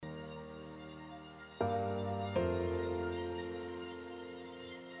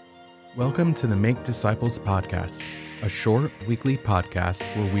Welcome to the Make Disciples podcast, a short weekly podcast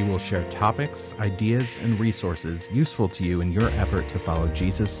where we will share topics, ideas, and resources useful to you in your effort to follow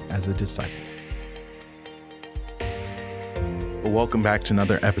Jesus as a disciple. Well, welcome back to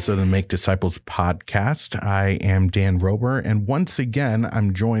another episode of the Make Disciples podcast. I am Dan Roeber, and once again,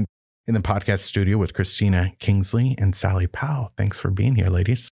 I'm joined in the podcast studio with Christina, Kingsley, and Sallie Powell. Thanks for being here,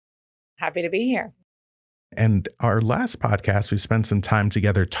 ladies. Happy to be here. And our last podcast, we spent some time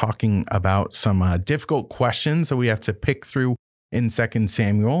together talking about some difficult questions that we have to pick through in 2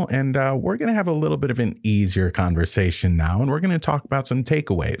 Samuel. And we're going to have a little bit of an easier conversation now. And we're going to talk about some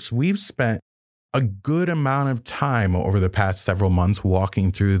takeaways. We've spent a good amount of time over the past several months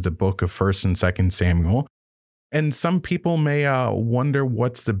walking through the book of 1 and 2 Samuel. And some people may wonder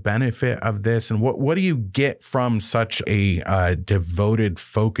what's the benefit of this and what do you get from such a devoted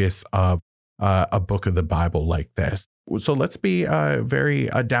focus of a book of the Bible like this. So let's be very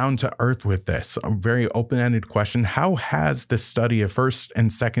down to earth with this. A very open-ended question. How has the study of 1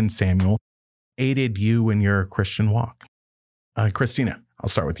 and 2 Samuel aided you in your Christian walk? Christina, I'll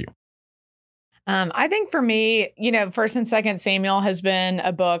start with you. I think for me, 1 and 2 Samuel has been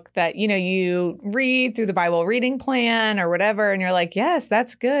a book that, you read through the Bible reading plan or whatever, and you're like, yes,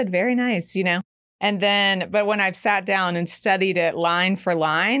 that's good. Very nice, And then, but when I've sat down and studied it line for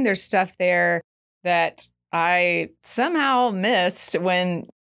line, there's stuff there that I somehow missed. When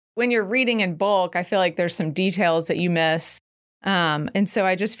you're reading in bulk, I feel like there's some details that you miss. And so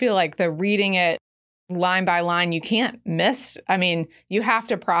I just feel like the reading it line by line, you can't miss. I mean, you have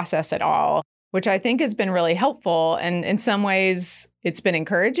to process it all, which I think has been really helpful. And in some ways, it's been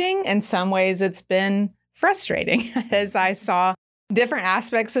encouraging. In some ways, it's been frustrating as I saw different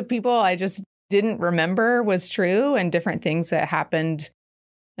aspects of people I just didn't remember was true and different things that happened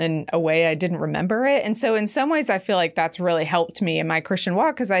in a way I didn't remember it. And so in some ways, I feel like that's really helped me in my Christian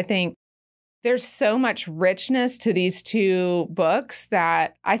walk because I think there's so much richness to these two books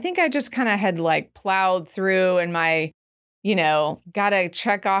that I think I just kind of had plowed through in my, got to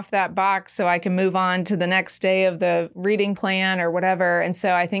check off that box so I can move on to the next day of the reading plan or whatever. And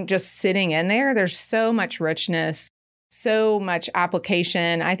so I think just sitting in there's so much richness, so much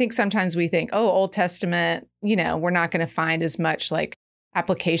application. I think sometimes we think, Old Testament, we're not going to find as much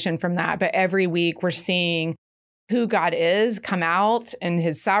application from that. But every week we're seeing who God is come out and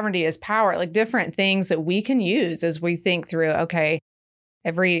his sovereignty, his power, different things that we can use as we think through, okay,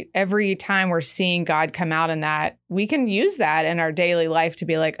 every time we're seeing God come out in that, we can use that in our daily life to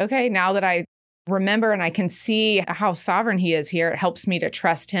be like, okay, now that I remember and I can see how sovereign he is here, it helps me to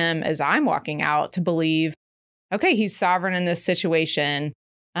trust him as I'm walking out to believe, okay, he's sovereign in this situation.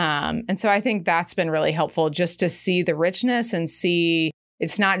 And so I think that's been really helpful just to see the richness and see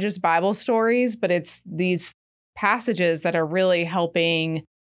it's not just Bible stories, but it's these passages that are really helping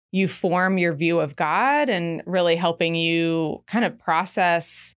you form your view of God and really helping you kind of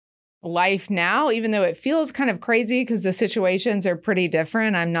process life now, even though it feels kind of crazy because the situations are pretty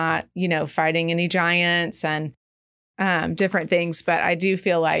different. I'm not, fighting any giants and different things, but I do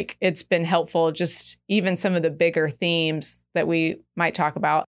feel like it's been helpful. Just even some of the bigger themes that we might talk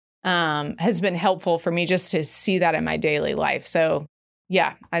about has been helpful for me just to see that in my daily life. So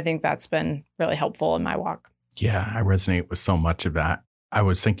yeah, I think that's been really helpful in my walk. Yeah, I resonate with so much of that. I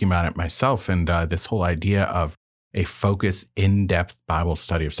was thinking about it myself and this whole idea of a focused, in-depth Bible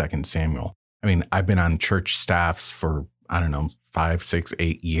study of 2 Samuel. I mean, I've been on church staffs for, 5, 6,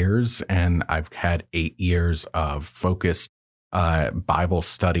 8 years, and I've had 8 years of focused Bible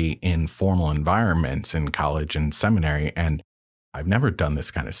study in formal environments in college and seminary, and I've never done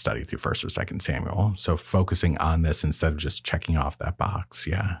this kind of study through 1 or 2 Samuel. So focusing on this instead of just checking off that box,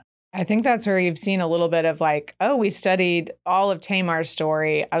 yeah. I think that's where you've seen a little bit of we studied all of Tamar's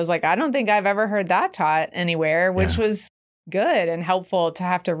story. I was like, I don't think I've ever heard that taught anywhere, which was good and helpful to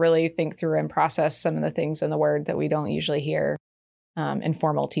have to really think through and process some of the things in the Word that we don't usually hear in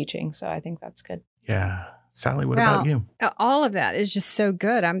formal teaching. So I think that's good. Yeah. Sallie, what about you? All of that is just so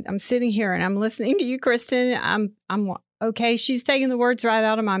good. I'm sitting here and I'm listening to you, Kristen. I'm okay. She's taking the words right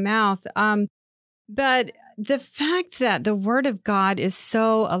out of my mouth. But the fact that the Word of God is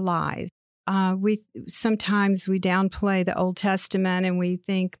so alive, sometimes we downplay the Old Testament and we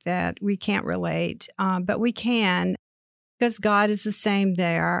think that we can't relate, but we can because God is the same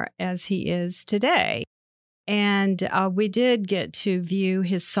there as he is today. And we did get to view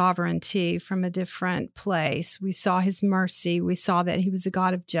his sovereignty from a different place. We saw his mercy. We saw that he was a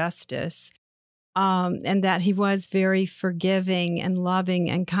God of justice, and that he was very forgiving and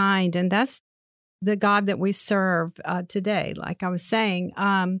loving and kind. And that's the God that we serve today. Like I was saying,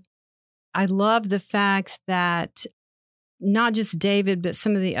 I love the fact that not just David, but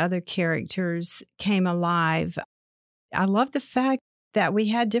some of the other characters came alive. I love the fact that we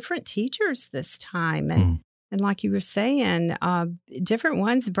had different teachers this time. And like you were saying, different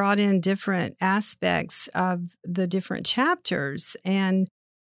ones brought in different aspects of the different chapters. And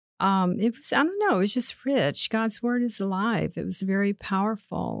it was, I don't know, it was just rich. God's word is alive. It was very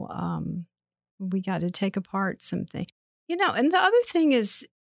powerful. We got to take apart something. And the other thing is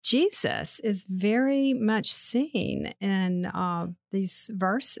Jesus is very much seen in these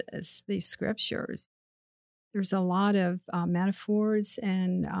verses, these scriptures. There's a lot of metaphors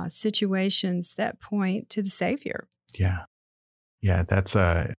and situations that point to the Savior. Yeah. Yeah, that's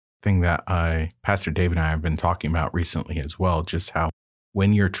a thing that Pastor David and I have been talking about recently as well, just how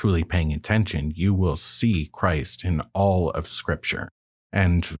when you're truly paying attention, you will see Christ in all of Scripture.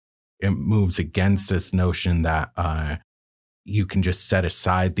 And it moves against this notion that you can just set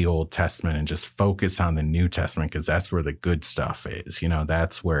aside the Old Testament and just focus on the New Testament because that's where the good stuff is.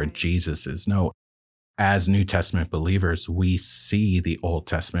 That's where Jesus is. No. As New Testament believers, we see the Old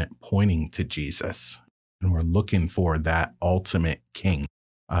Testament pointing to Jesus, and we're looking for that ultimate king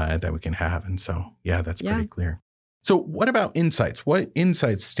that we can have. And so, that's pretty clear. So what about insights? What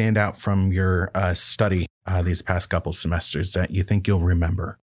insights stand out from your study these past couple semesters that you think you'll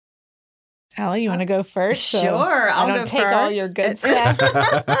remember? Sallie, you want to go first? Sure, I'll go take first. All your good stuff.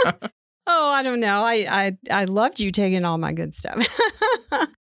 I don't know. I loved you taking all my good stuff.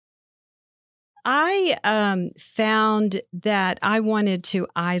 I found that I wanted to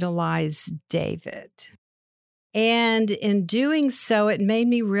idolize David. And in doing so, it made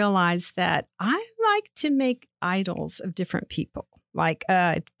me realize that I like to make idols of different people, like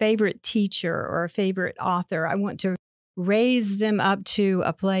a favorite teacher or a favorite author. I want to raise them up to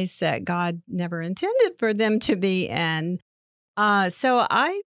a place that God never intended for them to be in. So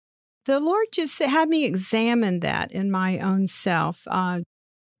the Lord just had me examine that in my own self.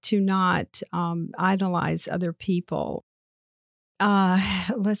 To not idolize other people.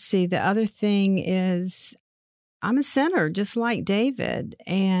 Let's see. The other thing is I'm a sinner, just like David.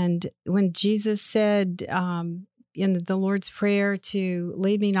 And when Jesus said in the Lord's Prayer to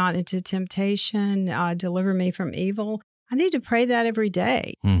lead me not into temptation, deliver me from evil, I need to pray that every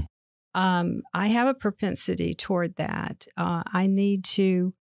day. I have a propensity toward that. I need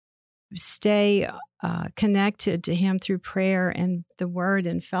to stay connected to Him through prayer and the Word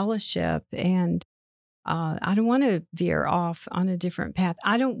and fellowship. And I don't want to veer off on a different path.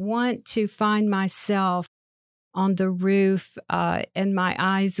 I don't want to find myself on the roof and my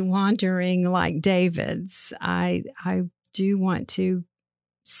eyes wandering like David's. I do want to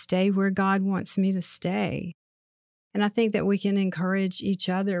stay where God wants me to stay. And I think that we can encourage each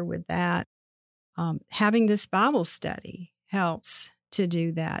other with that. Having this Bible study helps to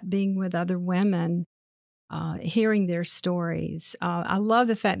do that, being with other women, hearing their stories. I love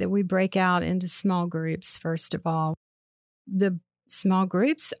the fact that we break out into small groups, first of all. The small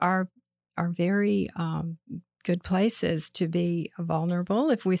groups are very good places to be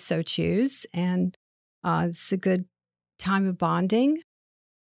vulnerable if we so choose. And it's a good time of bonding.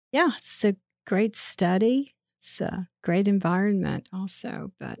 Yeah, it's a great study. It's a great environment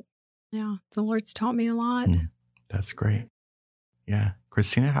also. But yeah, the Lord's taught me a lot. That's great. Yeah.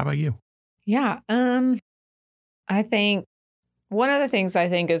 Christina, how about you? Yeah. I think one of the things I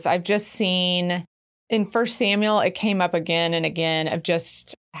think is I've just seen in 1 Samuel, it came up again and again of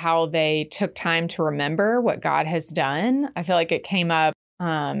just how they took time to remember what God has done. I feel like it came up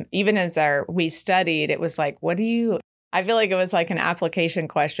even as we studied, it was like, I feel like it was like an application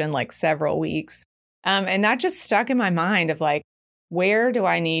question, like several weeks. And that just stuck in my mind of like, where do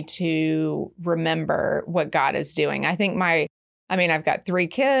I need to remember what God is doing? I think I've got 3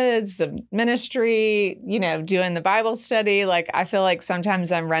 kids, a ministry, doing the Bible study. Like, I feel like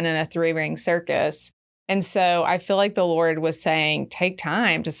sometimes I'm running a 3-ring circus. And so I feel like the Lord was saying, take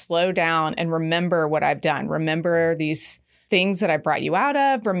time to slow down and remember what I've done. Remember these things that I brought you out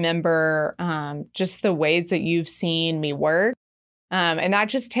of. Remember just the ways that you've seen me work. And that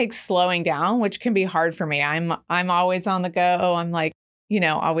just takes slowing down, which can be hard for me. I'm always on the go. I'm like,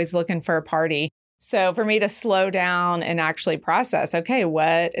 always looking for a party. So for me to slow down and actually process, okay,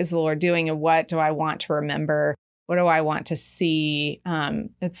 what is the Lord doing and what do I want to remember? What do I want to see?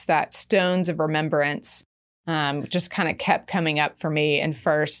 It's that stones of remembrance just kind of kept coming up for me in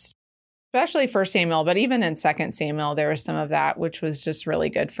especially 1 Samuel, but even in 2 Samuel, there was some of that, which was just really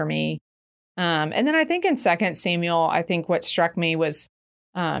good for me. And then I think in 2 Samuel, I think what struck me was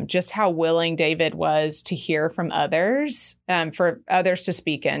just how willing David was to hear from others, for others to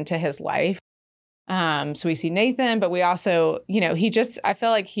speak into his life. So we see Nathan, but we also, I feel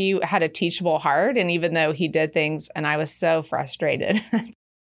like he had a teachable heart. And even though he did things, and I was so frustrated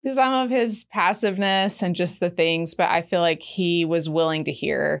with some of his passiveness and just the things, but I feel like he was willing to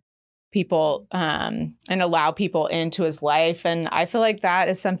hear people and allow people into his life. And I feel like that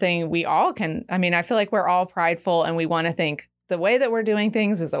is something we all can. I mean, I feel like we're all prideful and we want to think the way that we're doing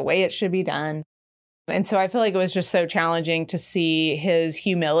things is the way it should be done. And so I feel like it was just so challenging to see his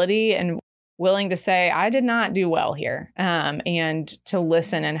humility and willing to say, I did not do well here, and to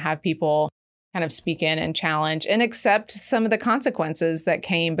listen and have people kind of speak in and challenge and accept some of the consequences that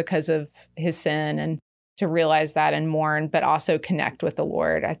came because of his sin, and to realize that and mourn, but also connect with the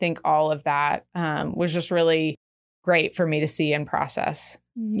Lord. I think all of that was just really great for me to see and process.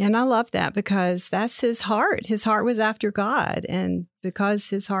 And I love that because that's his heart. His heart was after God. And because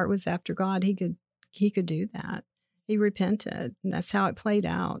his heart was after God, he could do that. He repented, and that's how it played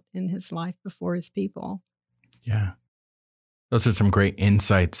out in his life before his people. Yeah. Those are some great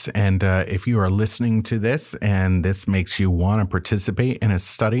insights. And if you are listening to this and this makes you want to participate in a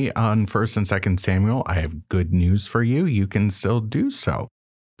study on 1st and 2nd Samuel, I have good news for you. You can still do so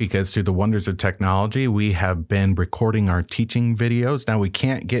because through the wonders of technology, we have been recording our teaching videos. Now, we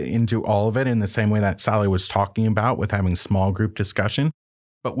can't get into all of it in the same way that Sallie was talking about with having small group discussion.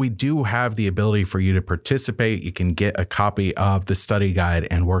 But we do have the ability for you to participate. You can get a copy of the study guide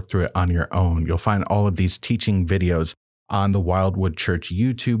and work through it on your own. You'll find all of these teaching videos on the Wildwood Church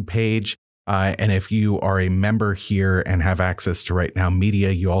YouTube page. And if you are a member here and have access to Right Now Media,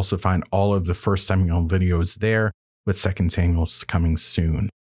 you also find all of the 1st Samuel videos there, with 2nd Samuel coming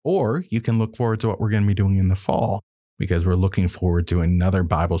soon. Or you can look forward to what we're going to be doing in the fall, because we're looking forward to another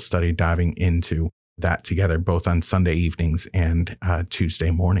Bible study diving into that together, both on Sunday evenings and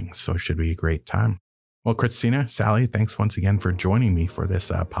Tuesday mornings. So it should be a great time. Well, Christina, Sallie, thanks once again for joining me for this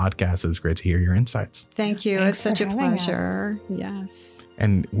podcast. It was great to hear your insights. Thank you. Thanks it's such a pleasure. Us. Yes.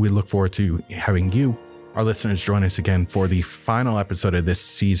 And we look forward to having you, our listeners, join us again for the final episode of this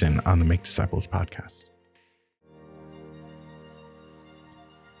season on the Make Disciples podcast.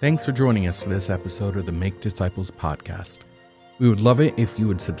 Thanks for joining us for this episode of the Make Disciples podcast. We would love it if you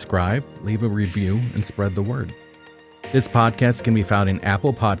would subscribe, leave a review, and spread the word. This podcast can be found in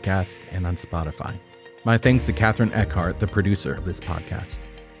Apple Podcasts and on Spotify. My thanks to Catherine Eckhart, the producer of this podcast.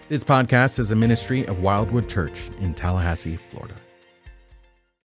 This podcast is a ministry of Wildwood Church in Tallahassee, Florida.